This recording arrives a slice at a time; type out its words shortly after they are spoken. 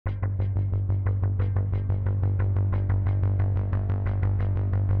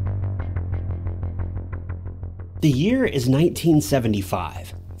The year is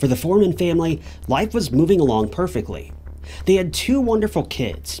 1975. For the Foreman family, life was moving along perfectly. They had two wonderful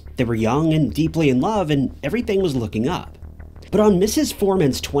kids. They were young and deeply in love, and everything was looking up. But on Mrs.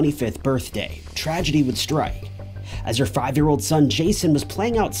 Foreman's 25th birthday, tragedy would strike. As her 5-year-old son Jason was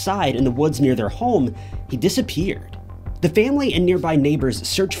playing outside in the woods near their home, he disappeared. The family and nearby neighbors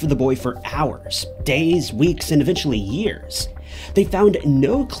searched for the boy for hours, days, weeks, and eventually years. They found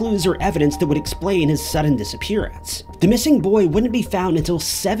no clues or evidence that would explain his sudden disappearance. The missing boy wouldn't be found until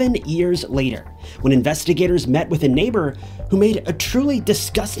 7 years later, when investigators met with a neighbor who made a truly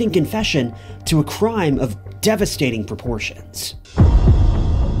disgusting confession to a crime of devastating proportions.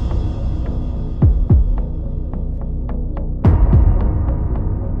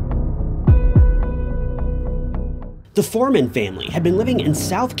 The Foreman family had been living in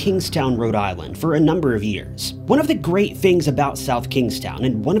South Kingstown, Rhode Island for a number of years. One of the great things about South Kingstown,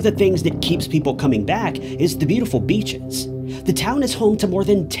 and one of the things that keeps people coming back, is the beautiful beaches. The town is home to more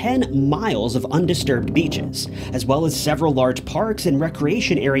than 10 miles of undisturbed beaches, as well as several large parks and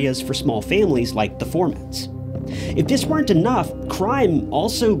recreation areas for small families like the Foremans. If this weren't enough, crime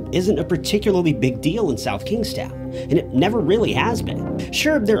also isn't a particularly big deal in South Kingstown, and it never really has been.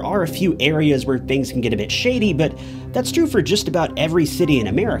 Sure, there are a few areas where things can get a bit shady, but that's true for just about every city in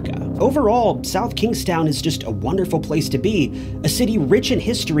America. Overall, South Kingstown is just a wonderful place to be, a city rich in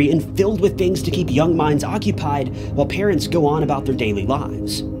history and filled with things to keep young minds occupied while parents go on about their daily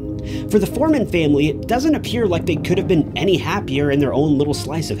lives. For the Foreman family, it doesn't appear like they could have been any happier in their own little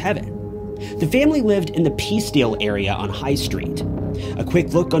slice of heaven. The family lived in the Peacedale area on High Street. A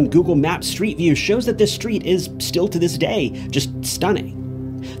quick look on Google Maps Street View shows that this street is still to this day just stunning.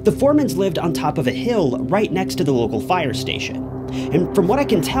 The Foremans lived on top of a hill right next to the local fire station. And from what I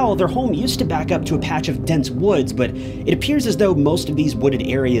can tell, their home used to back up to a patch of dense woods, but it appears as though most of these wooded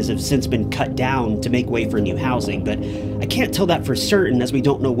areas have since been cut down to make way for new housing, but I can't tell that for certain as we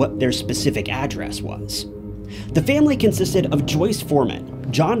don't know what their specific address was. The family consisted of Joyce Foreman,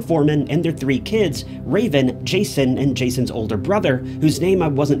 John Foreman, and their 3 kids, Raven, Jason, and Jason's older brother, whose name I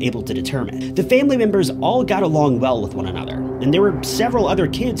wasn't able to determine. The family members all got along well with one another, and there were several other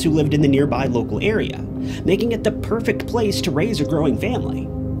kids who lived in the nearby local area, making it the perfect place to raise a growing family.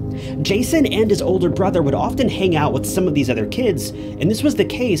 Jason and his older brother would often hang out with some of these other kids, and this was the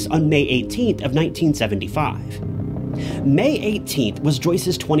case on May 18th of 1975. May 18th was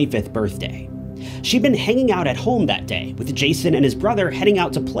Joyce's 25th birthday. She'd been hanging out at home that day, with Jason and his brother heading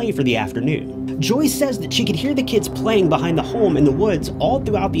out to play for the afternoon. Joyce says that she could hear the kids playing behind the home in the woods all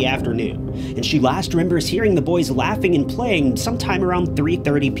throughout the afternoon, and she last remembers hearing the boys laughing and playing sometime around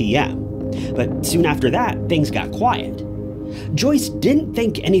 3:30 p.m. But soon after that, things got quiet. Joyce didn't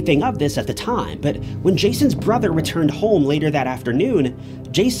think anything of this at the time, but when Jason's brother returned home later that afternoon,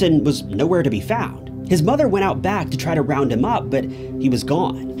 Jason was nowhere to be found. His mother went out back to try to round him up, but he was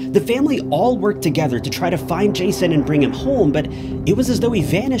gone. The family all worked together to try to find Jason and bring him home, but it was as though he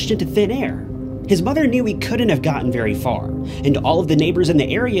vanished into thin air. His mother knew he couldn't have gotten very far, and all of the neighbors in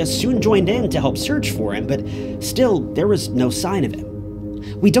the area soon joined in to help search for him, but still, there was no sign of him.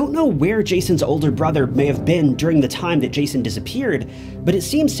 We don't know where Jason's older brother may have been during the time that Jason disappeared, but it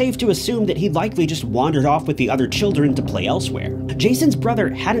seems safe to assume that he likely just wandered off with the other children to play elsewhere. Jason's brother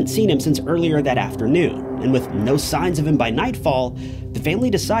hadn't seen him since earlier that afternoon, and with no signs of him by nightfall, the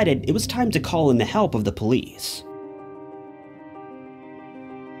family decided it was time to call in the help of the police.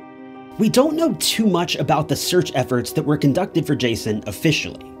 We don't know too much about the search efforts that were conducted for Jason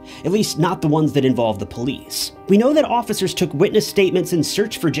officially, at least not the ones that involved the police. We know that officers took witness statements and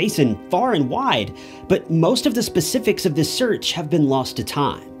searched for Jason far and wide, but most of the specifics of this search have been lost to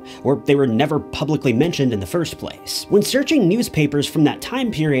time, or they were never publicly mentioned in the first place. When searching newspapers from that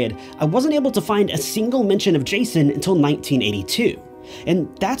time period, I wasn't able to find a single mention of Jason until 1982.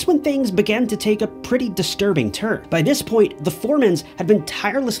 And that's when things began to take a pretty disturbing turn. By this point, the Foremans had been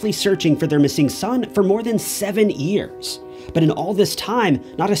tirelessly searching for their missing son for more than 7 years. But in all this time,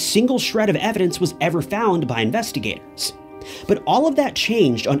 not a single shred of evidence was ever found by investigators. But all of that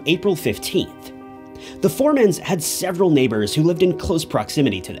changed on April 15th. The Foremans had several neighbors who lived in close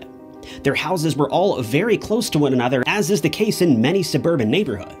proximity to them. Their houses were all very close to one another, as is the case in many suburban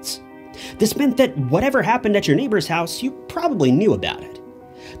neighborhoods. This meant that whatever happened at your neighbor's house, you probably knew about it.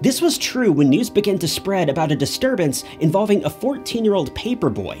 This was true when news began to spread about a disturbance involving a 14-year-old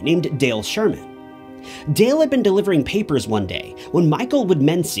paperboy named Dale Sherman. Dale had been delivering papers one day when Michael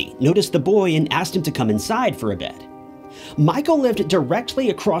Woodmansee noticed the boy and asked him to come inside for a bit. Michael lived directly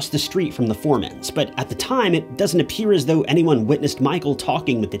across the street from the Foremans, but at the time it doesn't appear as though anyone witnessed Michael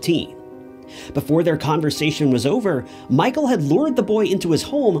talking with the teen. Before their conversation was over, Michael had lured the boy into his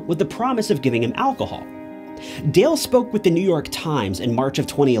home with the promise of giving him alcohol. Dale spoke with the New York Times in March of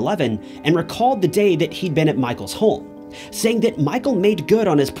 2011 and recalled the day that he'd been at Michael's home, saying that Michael made good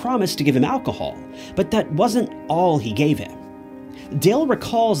on his promise to give him alcohol, but that wasn't all he gave him. Dale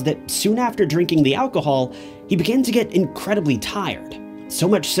recalls that soon after drinking the alcohol, he began to get incredibly tired, so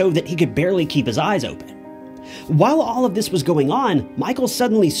much so that he could barely keep his eyes open. While all of this was going on, Michael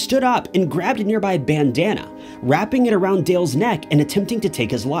suddenly stood up and grabbed a nearby bandana, wrapping it around Dale's neck and attempting to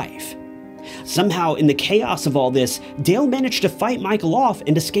take his life. Somehow, in the chaos of all this, Dale managed to fight Michael off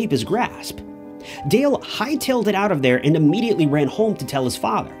and escape his grasp. Dale hightailed it out of there and immediately ran home to tell his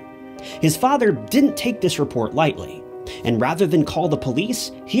father. His father didn't take this report lightly, and rather than call the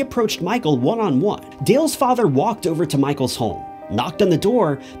police, he approached Michael one-on-one. Dale's father walked over to Michael's home, knocked on the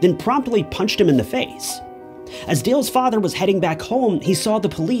door, then promptly punched him in the face. As Dale's father was heading back home, he saw the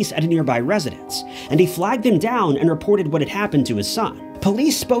police at a nearby residence, and he flagged them down and reported what had happened to his son.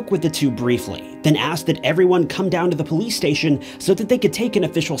 Police spoke with the two briefly, then asked that everyone come down to the police station so that they could take an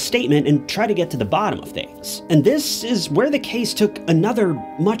official statement and try to get to the bottom of things. And this is where the case took another,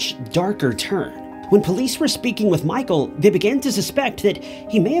 much darker turn. When police were speaking with Michael, they began to suspect that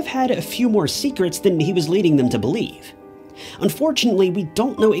he may have had a few more secrets than he was leading them to believe. Unfortunately, we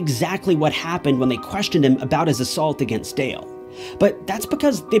don't know exactly what happened when they questioned him about his assault against Dale. But that's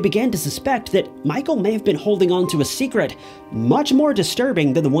because they began to suspect that Michael may have been holding on to a secret much more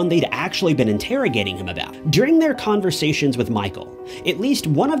disturbing than the one they'd actually been interrogating him about. During their conversations with Michael, at least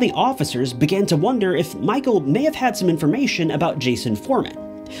one of the officers began to wonder if Michael may have had some information about Jason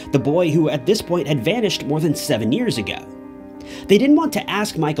Foreman, the boy who at this point had vanished more than 7 years ago. They didn't want to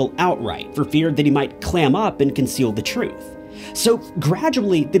ask Michael outright for fear that he might clam up and conceal the truth. So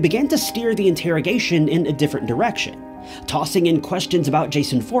gradually, they began to steer the interrogation in a different direction, tossing in questions about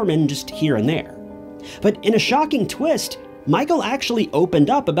Jason Foreman just here and there. But in a shocking twist, Michael actually opened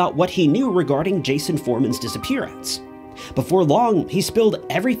up about what he knew regarding Jason Foreman's disappearance. Before long, he spilled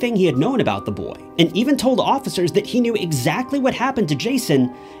everything he had known about the boy, and even told officers that he knew exactly what happened to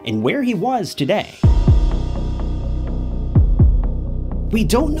Jason and where he was today. We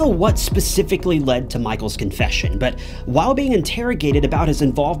don't know what specifically led to Michael's confession, but while being interrogated about his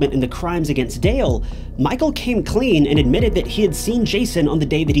involvement in the crimes against Dale, Michael came clean and admitted that he had seen Jason on the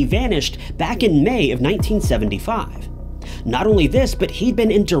day that he vanished back in May of 1975. Not only this, but he'd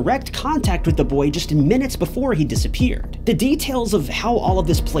been in direct contact with the boy just minutes before he disappeared. The details of how all of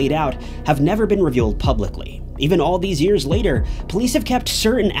this played out have never been revealed publicly. Even all these years later, police have kept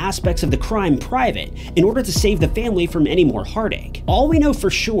certain aspects of the crime private in order to save the family from any more heartache. All we know for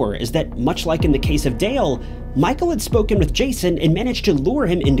sure is that, much like in the case of Dale, Michael had spoken with Jason and managed to lure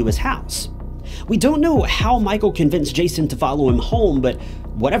him into his house. We don't know how Michael convinced Jason to follow him home, but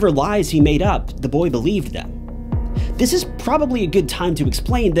whatever lies he made up, the boy believed them. This is probably a good time to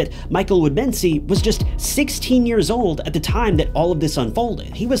explain that Michael Woodmansee was just 16 years old at the time that all of this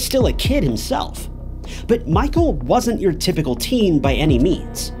unfolded. He was still a kid himself. But Michael wasn't your typical teen by any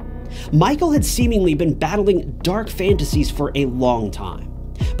means. Michael had seemingly been battling dark fantasies for a long time.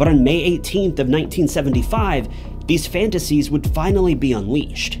 But on May 18th of 1975, these fantasies would finally be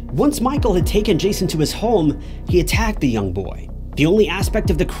unleashed. Once Michael had taken Jason to his home, he attacked the young boy. The only aspect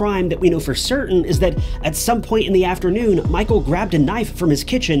of the crime that we know for certain is that at some point in the afternoon, Michael grabbed a knife from his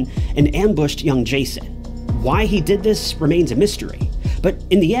kitchen and ambushed young Jason. Why he did this remains a mystery, but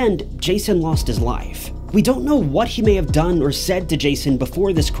in the end, Jason lost his life. We don't know what he may have done or said to Jason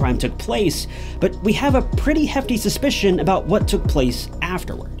before this crime took place, but we have a pretty hefty suspicion about what took place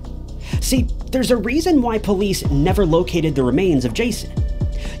afterward. See, there's a reason why police never located the remains of Jason.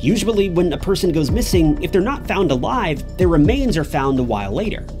 Usually when a person goes missing, if they're not found alive, their remains are found a while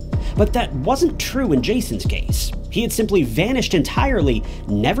later. But that wasn't true in Jason's case. He had simply vanished entirely,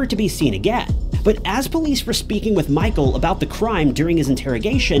 never to be seen again. But as police were speaking with Michael about the crime during his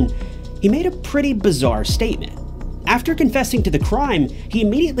interrogation, he made a pretty bizarre statement. After confessing to the crime, he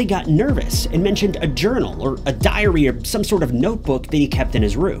immediately got nervous and mentioned a journal or a diary or some sort of notebook that he kept in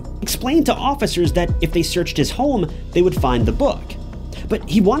his room. He explained to officers that if they searched his home, they would find the book. But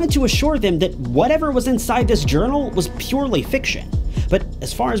he wanted to assure them that whatever was inside this journal was purely fiction. But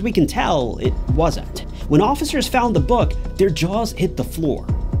as far as we can tell, it wasn't. When officers found the book, their jaws hit the floor.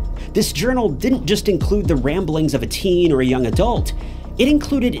 This journal didn't just include the ramblings of a teen or a young adult, it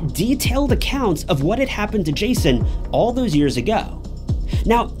included detailed accounts of what had happened to Jason all those years ago.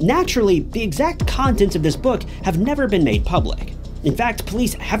 Now, naturally, the exact contents of this book have never been made public. In fact,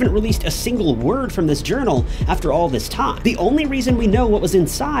 police haven't released a single word from this journal after all this time. The only reason we know what was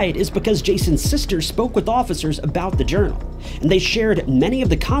inside is because Jason's sister spoke with officers about the journal, and they shared many of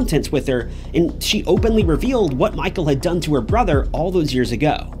the contents with her, and she openly revealed what Michael had done to her brother all those years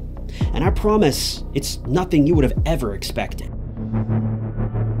ago. And I promise it's nothing you would have ever expected.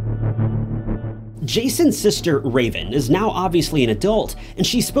 Jason's sister, Raven, is now obviously an adult, and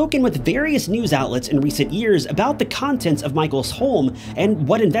she's spoken with various news outlets in recent years about the contents of Michael's home and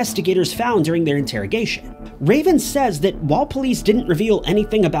what investigators found during their interrogation. Raven says that while police didn't reveal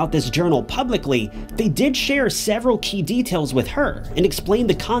anything about this journal publicly, they did share several key details with her and explain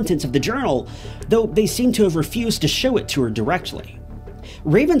the contents of the journal, though they seem to have refused to show it to her directly.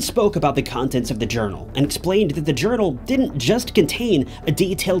 Raven spoke about the contents of the journal and explained that the journal didn't just contain a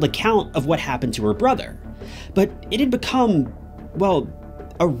detailed account of what happened to her brother, but it had become, well,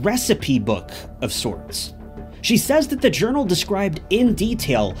 a recipe book of sorts. She says that the journal described in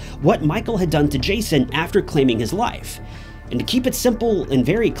detail what Michael had done to Jason after claiming his life. And to keep it simple and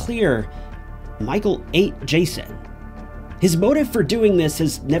very clear, Michael ate Jason. His motive for doing this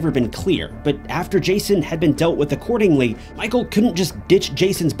has never been clear, but after Jason had been dealt with accordingly, Michael couldn't just ditch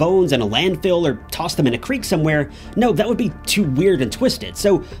Jason's bones in a landfill or toss them in a creek somewhere. No, that would be too weird and twisted.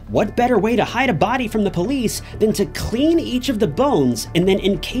 So what better way to hide a body from the police than to clean each of the bones and then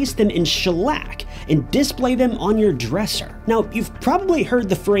encase them in shellac and display them on your dresser? Now, you've probably heard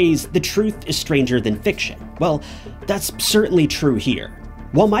the phrase, "the truth is stranger than fiction." Well, that's certainly true here.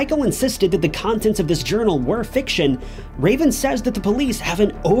 While Michael insisted that the contents of this journal were fiction, Raven says that the police have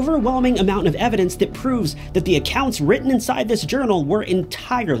an overwhelming amount of evidence that proves that the accounts written inside this journal were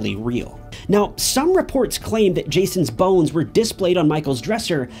entirely real. Now, some reports claim that Jason's bones were displayed on Michael's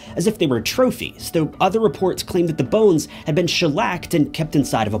dresser as if they were trophies, though other reports claim that the bones had been shellacked and kept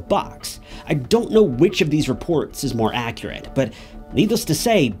inside of a box. I don't know which of these reports is more accurate, but needless to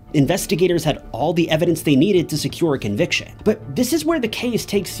say, investigators had all the evidence they needed to secure a conviction. But this is where the case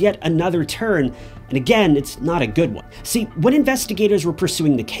takes yet another turn, and again, it's not a good one. See, when investigators were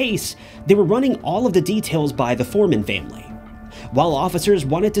pursuing the case, they were running all of the details by the Foreman family. While officers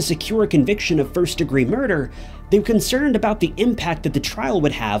wanted to secure a conviction of first-degree murder, they were concerned about the impact that the trial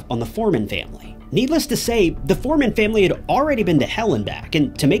would have on the Foreman family. Needless to say, the Foreman family had already been to hell and back,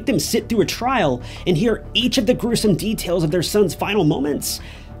 and to make them sit through a trial and hear each of the gruesome details of their son's final moments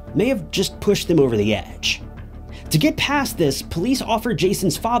may have just pushed them over the edge. To get past this, police offered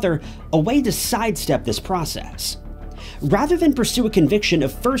Jason's father a way to sidestep this process. Rather than pursue a conviction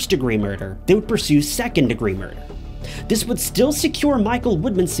of first-degree murder, they would pursue second-degree murder. This would still secure Michael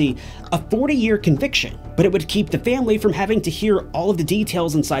Woodmansee a 40-year conviction, but it would keep the family from having to hear all of the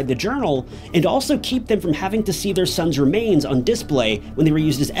details inside the journal, and also keep them from having to see their son's remains on display when they were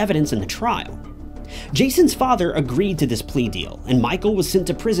used as evidence in the trial. Jason's father agreed to this plea deal, and Michael was sent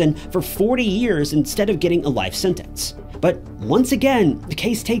to prison for 40 years instead of getting a life sentence. But once again, the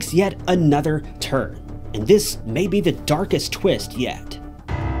case takes yet another turn, and this may be the darkest twist yet.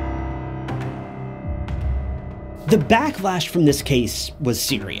 The backlash from this case was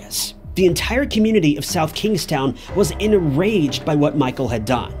serious. The entire community of South Kingstown was enraged by what Michael had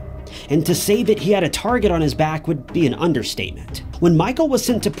done. And to say that he had a target on his back would be an understatement. When Michael was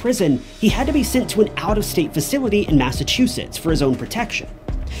sent to prison, he had to be sent to an out-of-state facility in Massachusetts for his own protection.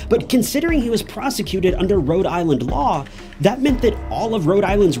 But considering he was prosecuted under Rhode Island law, that meant that all of Rhode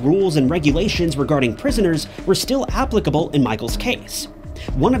Island's rules and regulations regarding prisoners were still applicable in Michael's case.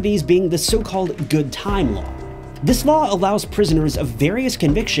 One of these being the so-called good time law. This law allows prisoners of various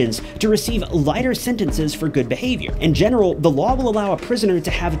convictions to receive lighter sentences for good behavior. In general, the law will allow a prisoner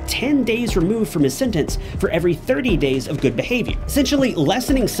to have 10 days removed from his sentence for every 30 days of good behavior, essentially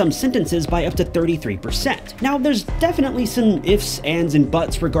lessening some sentences by up to 33%. Now, there's definitely some ifs, ands, and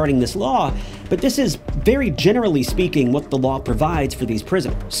buts regarding this law, but this is, very generally speaking, what the law provides for these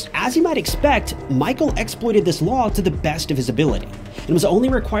prisoners. As you might expect, Michael exploited this law to the best of his ability, and was only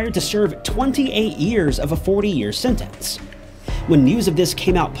required to serve 28 years of a 40-year sentence. When news of this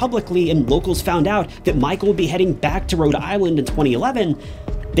came out publicly and locals found out that Michael would be heading back to Rhode Island in 2011,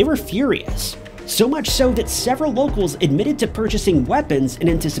 they were furious. So much so that several locals admitted to purchasing weapons in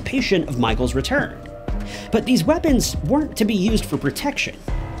anticipation of Michael's return. But these weapons weren't to be used for protection.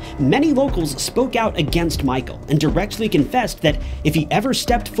 Many locals spoke out against Michael and directly confessed that if he ever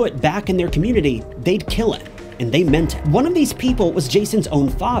stepped foot back in their community, they'd kill him. And they meant it. One of these people was Jason's own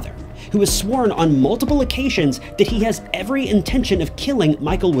father, who has sworn on multiple occasions that he has every intention of killing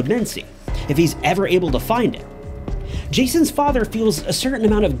Michael Woodmansee if he's ever able to find him. Jason's father feels a certain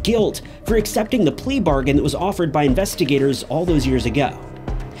amount of guilt for accepting the plea bargain that was offered by investigators all those years ago.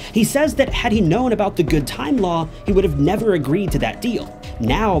 He says that had he known about the good time law, he would have never agreed to that deal.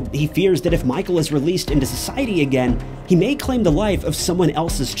 Now, he fears that if Michael is released into society again, he may claim the life of someone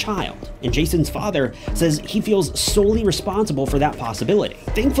else's child, and Jason's father says he feels solely responsible for that possibility.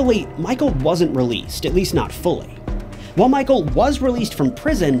 Thankfully, Michael wasn't released, at least not fully. While Michael was released from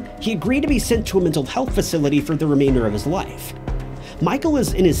prison, he agreed to be sent to a mental health facility for the remainder of his life. Michael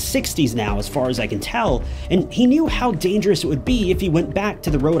is in his 60s now, as far as I can tell, and he knew how dangerous it would be if he went back to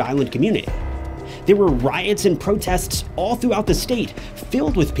the Rhode Island community. There were riots and protests all throughout the state,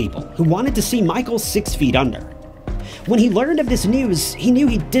 filled with people who wanted to see Michael 6 feet under. When he learned of this news, he knew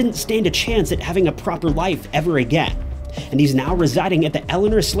he didn't stand a chance at having a proper life ever again, and he's now residing at the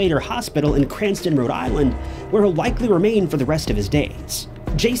Eleanor Slater Hospital in Cranston, Rhode Island, where he'll likely remain for the rest of his days.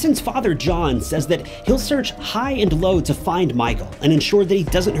 Jason's father, John, says that he'll search high and low to find Michael and ensure that he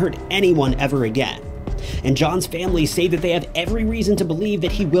doesn't hurt anyone ever again. And John's family say that they have every reason to believe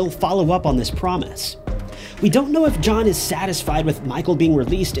that he will follow up on this promise. We don't know if John is satisfied with Michael being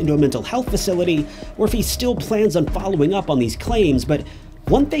released into a mental health facility or if he still plans on following up on these claims, but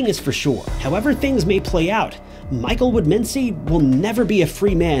one thing is for sure, however things may play out, Michael Woodmansee will never be a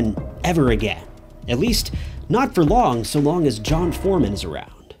free man ever again. At least, not for long, so long as John Foreman is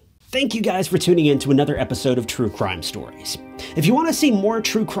around. Thank you guys for tuning in to another episode of True Crime Stories. If you want to see more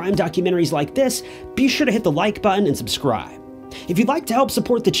true crime documentaries like this, be sure to hit the like button and subscribe. If you'd like to help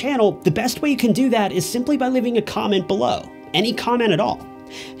support the channel, the best way you can do that is simply by leaving a comment below. Any comment at all.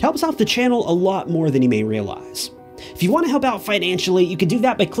 It helps out the channel a lot more than you may realize. If you want to help out financially, you can do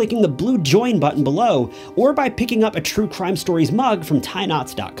that by clicking the blue join button below or by picking up a True Crime Stories mug from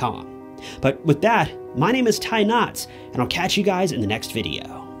TyKnots.com. But with that, my name is Ty Knots, and I'll catch you guys in the next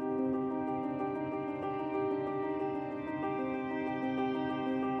video.